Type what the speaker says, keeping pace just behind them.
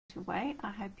to wait.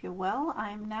 I hope you're well. I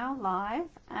am now live,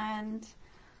 and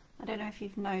I don't know if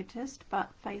you've noticed,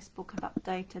 but Facebook have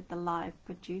updated the live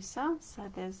producer, so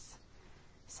there's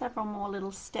several more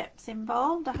little steps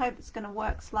involved. I hope it's going to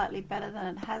work slightly better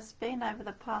than it has been over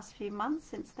the past few months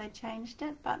since they changed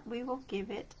it, but we will give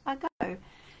it a go.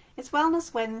 It's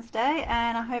Wellness Wednesday,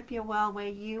 and I hope you're well where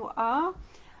you are.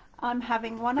 I'm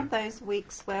having one of those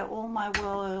weeks where all my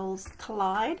worlds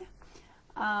collide.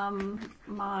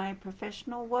 My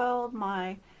professional world,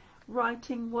 my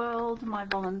writing world, my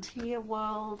volunteer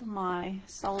world, my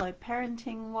solo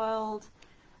parenting world,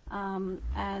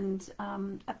 and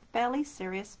a fairly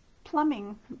serious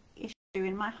plumbing issue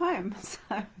in my home.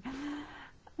 So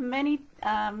many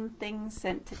things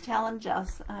sent to challenge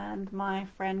us, and my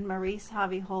friend Maurice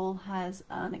Harvey Hall has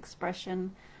an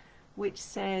expression which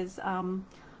says,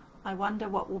 I wonder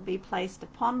what will be placed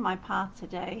upon my path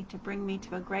today to bring me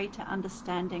to a greater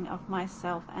understanding of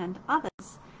myself and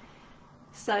others.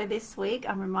 So this week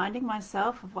I'm reminding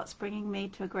myself of what's bringing me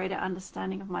to a greater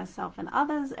understanding of myself and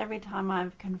others every time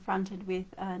I'm confronted with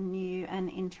a new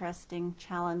and interesting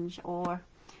challenge or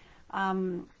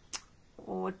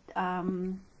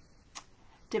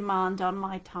demand on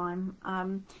my time.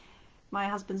 My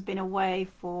husband's been away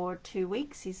for 2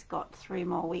 weeks. He's got 3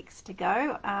 more weeks to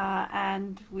go,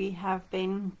 and we have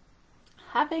been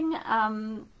having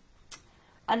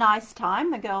a nice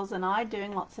time, the girls and I,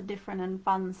 doing lots of different and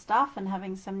fun stuff and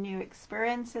having some new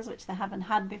experiences which they haven't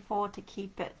had before to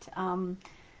keep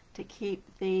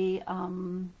the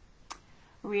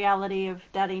reality of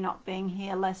Daddy not being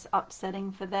here less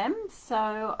upsetting for them.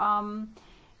 So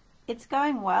it's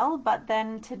going well, but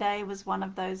then today was one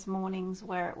of those mornings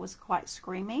where it was quite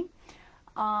screamy,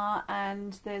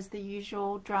 and there's the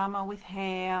usual drama with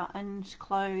hair and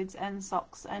clothes and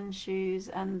socks and shoes,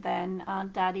 and then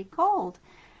Daddy called,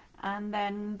 and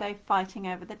then they're fighting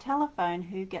over the telephone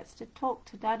who gets to talk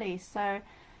to Daddy. So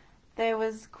there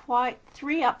was quite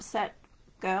 3 upset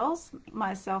girls,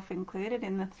 myself included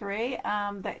in the 3,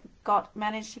 that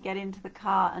managed to get into the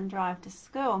car and drive to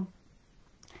school.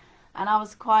 And I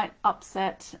was quite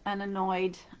upset and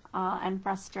annoyed and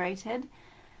frustrated.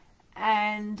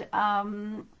 And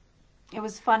it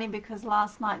was funny because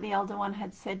last night the elder one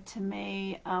had said to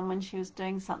me, when she was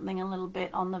doing something a little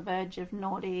bit on the verge of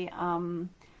naughty,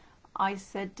 I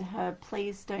said to her,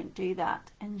 please don't do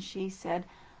that. And she said,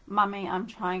 Mummy, I'm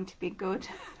trying to be good.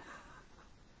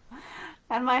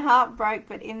 And my heart broke,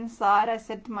 but inside I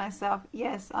said to myself,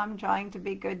 yes, I'm trying to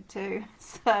be good too.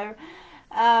 So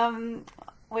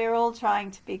we're all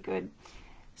trying to be good.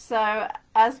 So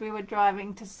as we were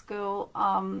driving to school,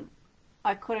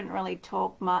 I couldn't really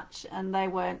talk much, and they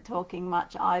weren't talking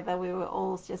much either. We were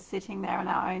all just sitting there in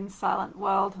our own silent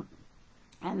world.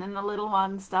 And then the little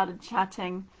one started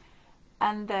chatting,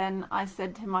 and then I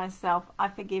said to myself, I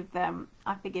forgive them,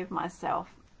 I forgive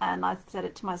myself. And I said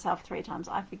it to myself 3 times,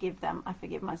 I forgive them, I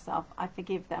forgive myself, I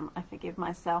forgive them, I forgive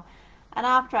myself. And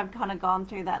after I've kind of gone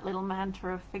through that little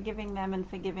mantra of forgiving them and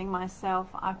forgiving myself,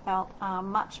 I felt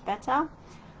much better.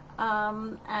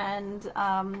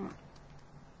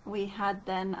 We had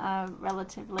then a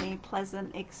relatively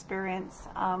pleasant experience.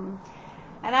 And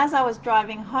as I was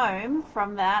driving home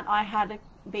from that, I had to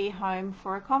be home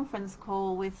for a conference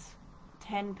call with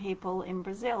 10 people in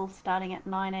Brazil starting at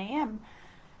 9 a.m.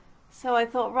 So I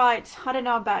thought, right, I don't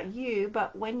know about you,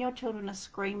 but when your children are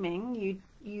screaming,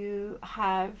 you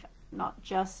have not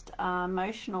just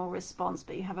emotional response,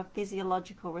 but you have a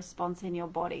physiological response in your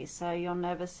body. So your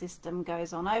nervous system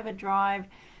goes on overdrive,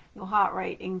 your heart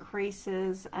rate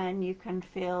increases, and you can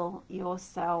feel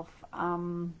yourself,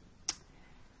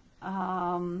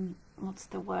 what's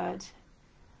the word?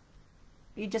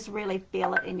 You just really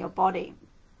feel it in your body.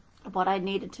 What I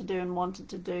needed to do and wanted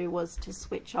to do was to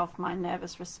switch off my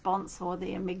nervous response or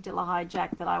the amygdala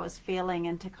hijack that I was feeling,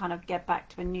 and to kind of get back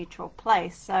to a neutral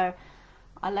place. So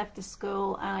I left the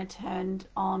school and I turned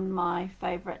on my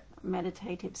favorite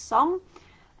meditative song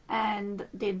and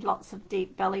did lots of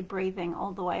deep belly breathing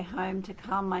all the way home to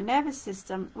calm my nervous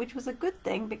system, which was a good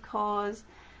thing because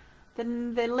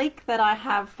the leak that I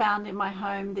have found in my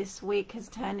home this week has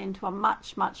turned into a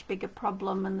much, much bigger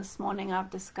problem. And this morning I've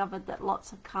discovered that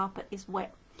lots of carpet is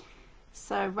wet.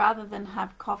 So rather than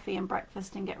have coffee and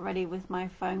breakfast and get ready with my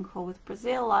phone call with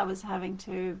Brazil, I was having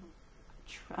to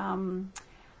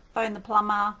phone the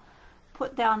plumber,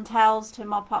 put down towels to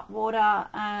mop up water,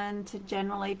 and to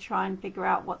generally try and figure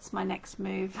out what's my next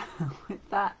move with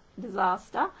that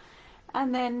disaster,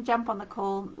 and then jump on the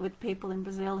call with people in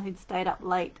Brazil who'd stayed up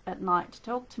late at night to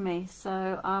talk to me.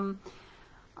 So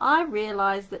I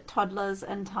realized that toddlers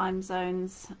and time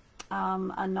zones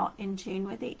are not in tune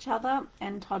with each other,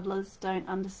 and toddlers don't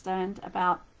understand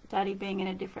about Daddy being in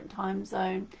a different time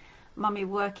zone, Mummy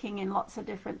working in lots of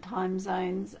different time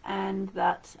zones, and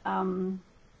that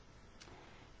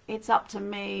it's up to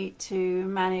me to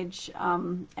manage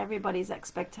everybody's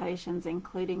expectations,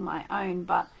 including my own.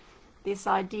 But this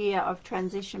idea of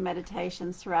transition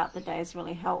meditations throughout the day is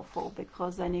really helpful,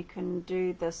 because then you can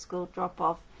do the school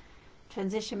drop-off,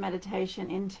 transition meditation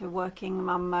into working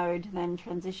mum mode, then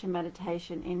transition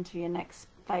meditation into your next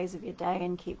phase of your day,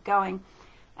 and keep going.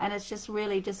 And it's just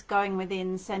really just going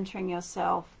within, centering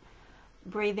yourself,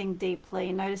 breathing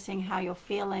deeply, noticing how you're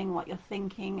feeling, what you're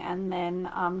thinking, and then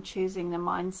choosing the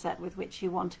mindset with which you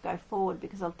want to go forward.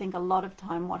 Because I think a lot of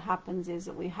time what happens is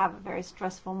that we have a very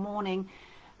stressful morning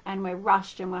and we're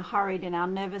rushed and we're hurried and our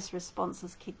nervous response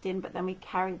has kicked in, but then we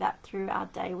carry that through our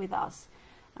day with us.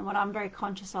 And what I'm very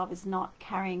conscious of is not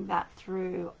carrying that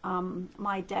through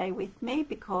my day with me,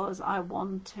 because I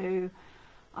want to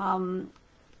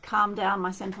calm down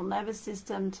my central nervous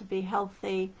system, to be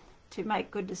healthy, to make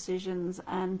good decisions,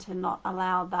 and to not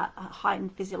allow that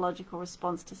heightened physiological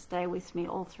response to stay with me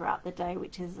all throughout the day,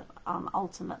 which is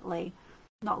ultimately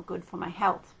not good for my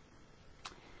health.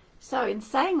 So in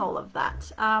saying all of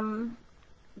that,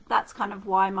 that's kind of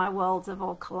why my worlds have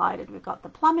all collided. We've got the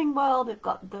plumbing world, we've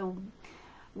got the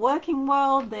working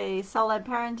world, the solo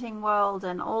parenting world,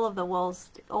 and all of the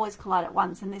worlds always collide at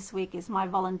once. And this week is my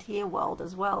volunteer world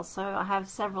as well. So I have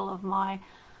several of my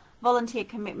volunteer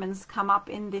commitments come up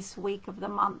in this week of the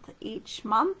month each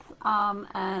month, and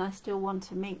I still want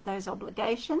to meet those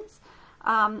obligations,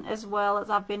 as well as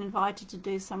I've been invited to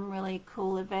do some really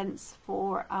cool events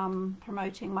for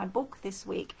promoting my book this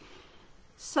week.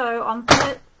 So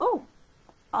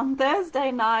on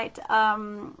Thursday night,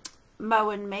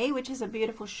 Mo and Me, which is a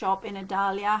beautiful shop in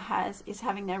Adalia, is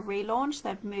having their relaunch.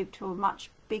 They've moved to a much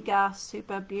bigger,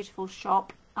 super beautiful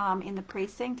shop in the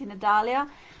precinct in Adalia,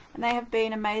 and they have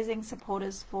been amazing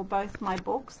supporters for both my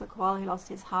books, The Koala Who Lost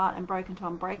His Heart and Broken to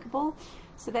Unbreakable.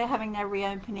 So they're having their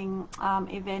reopening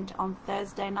event on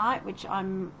Thursday night, which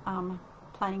I'm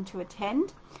planning to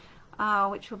attend,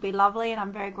 which will be lovely, and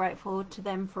I'm very grateful to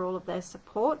them for all of their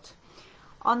support.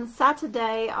 On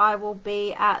Saturday, I will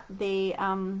be at the,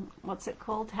 what's it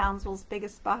called? Townsville's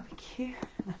biggest barbecue.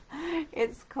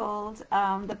 It's called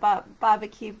the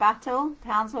Barbecue Battle,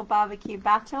 Townsville Barbecue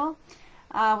Battle,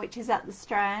 which is at the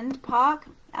Strand Park.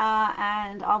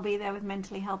 And I'll be there with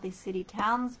Mentally Healthy City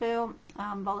Townsville,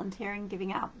 volunteering,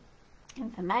 giving out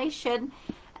information.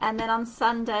 And then on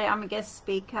Sunday, I'm a guest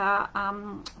speaker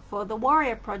for the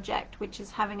Warrior Project, which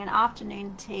is having an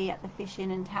afternoon tea at the Fish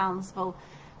Inn in Townsville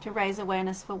to raise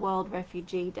awareness for World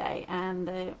Refugee Day. And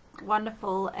the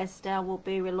wonderful Estelle will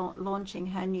be launching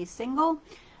her new single.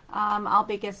 I'll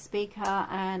be guest speaker,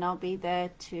 and I'll be there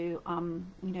to you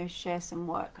know, share some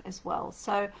work as well.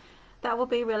 So that will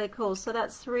be really cool. So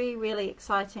that's 3 really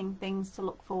exciting things to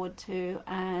look forward to,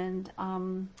 and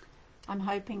I'm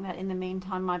hoping that in the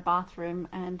meantime my bathroom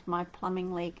and my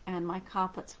plumbing leak and my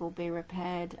carpets will be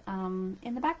repaired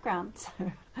in the background.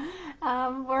 So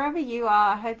wherever you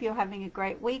are, I hope you're having a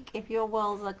great week. If your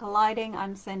worlds are colliding,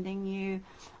 I'm sending you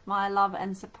my love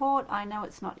and support. I know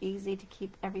it's not easy to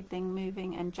keep everything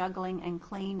moving and juggling and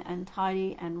clean and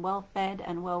tidy and well fed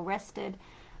and well rested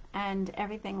and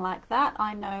everything like that.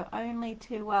 I know only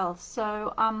too well.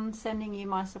 So I'm sending you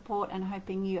my support and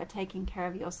hoping you are taking care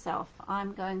of yourself.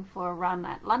 I'm going for a run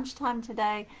at lunchtime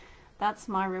today. That's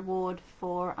my reward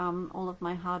for all of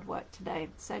my hard work today.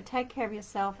 So take care of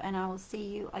yourself, and I will see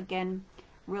you again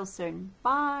real soon.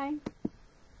 Bye.